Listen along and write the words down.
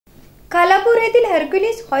खालापूर येथील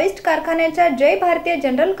हर्क्युलिस हॉइस्ट कारखान्याच्या जय भारतीय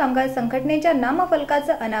जनरल कामगार संघटनेच्या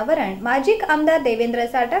नामफलकाचं अनावरण माजी आमदार देवेंद्र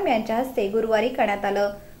साटम यांच्या हस्ते गुरुवारी करण्यात आलं।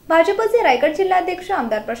 भाजपचे रायगड जिल्हाध्यक्ष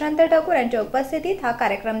आमदार प्रशांत ठाकूर यांच्या उपस्थितीत हा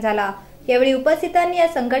कार्यक्रम झाला। यावेळी उपस्थितांनी या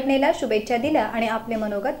संघटनेला शुभेच्छा दिल्या आणि आपले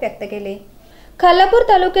मनोगत व्यक्त केले। खालापूर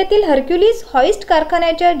तालुक्यातील हर्क्युलिस हॉइस्ट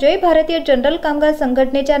कारखान्याच्या जय भारतीय जनरल कामगार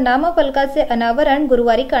संघटनेच्या नामफलकाचे अनावरण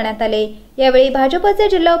गुरुवारी करण्यात आले। यावेळी भाजपचे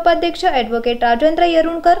जिल्हा उपाध्यक्ष ॲडव्होकेट राजेंद्र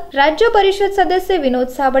येरुणकर, राज्य परिषद सदस्य विनोद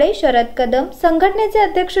साबळे, शरद कदम, संघटनेचे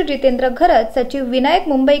अध्यक्ष जितेंद्र घरत, सचिव विनायक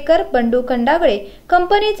मुंबईकर, बंडू खंडागळे,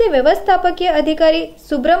 कंपनीचे व्यवस्थापकीय अधिकारी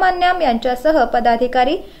सुब्रमण्यम यांच्यासह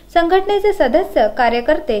पदाधिकारी, संघटनेचे सदस्य,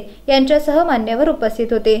 कार्यकर्ते यांच्यासह मान्यवर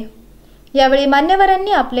उपस्थित होते। यावेळी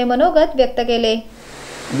मान्यवरांनी आपले मनोगत व्यक्त केले।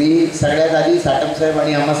 मी सगळ्यात आधी साटम साहेब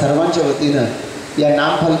आणि आम्हा सर्वांच्या वतीनं या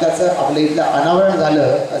नामफलकाचं आपल्या इथलं अनावरण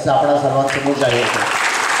झालं असं आपणा सर्वांसमोर जाहीर करतो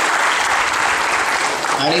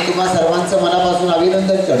आणि तुम्हा सर्वांचं मनापासून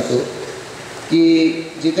अभिनंदन करतो की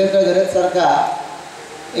जितेंद्र घरत सारखा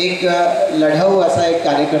एक लढाऊ असा एक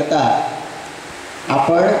कार्यकर्ता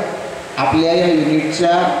आपण आपल्या या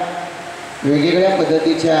युनिटच्या वेगवेगळ्या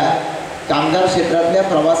पद्धतीच्या कामगार क्षेत्रातल्या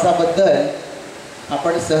प्रवासाबद्दल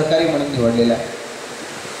आपण सहकारी म्हणून निवडलेला आहे।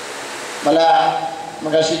 मला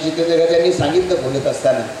मगाशी जितेंद्र घरत यांनी सांगितलं बोलत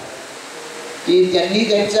असताना की त्यांनी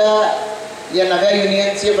त्यांच्या या नव्या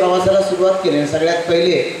युनियनच्या प्रवासाला सुरुवात केली। सगळ्यात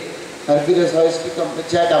पहिले हर्क्युलिस हॉइस्ट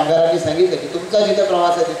कंपनीच्या कामगारांनी सांगितलं की तुमचा जिथे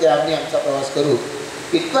प्रवास आहे तिथे आम्ही आमचा प्रवास करू।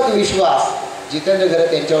 इतपत विश्वास जितेंद्र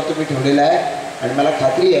घरत यांच्यावर तुम्ही ठेवलेला आहे आणि मला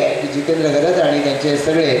खात्री आहे की जितेंद्र घरत आणि त्यांचे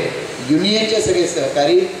सगळे युनियनचे सगळे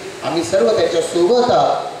सहकारी आम्ही सर्व त्याच्या सोबत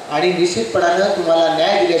आहोत आणि निश्चितपणानं तुम्हाला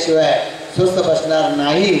न्याय दिल्याशिवाय स्वस्थ बसणार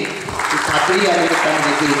नाही ही खात्री आणि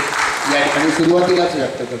देखील या ठिकाणी सुरुवातीलाच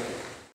व्यक्त करतो।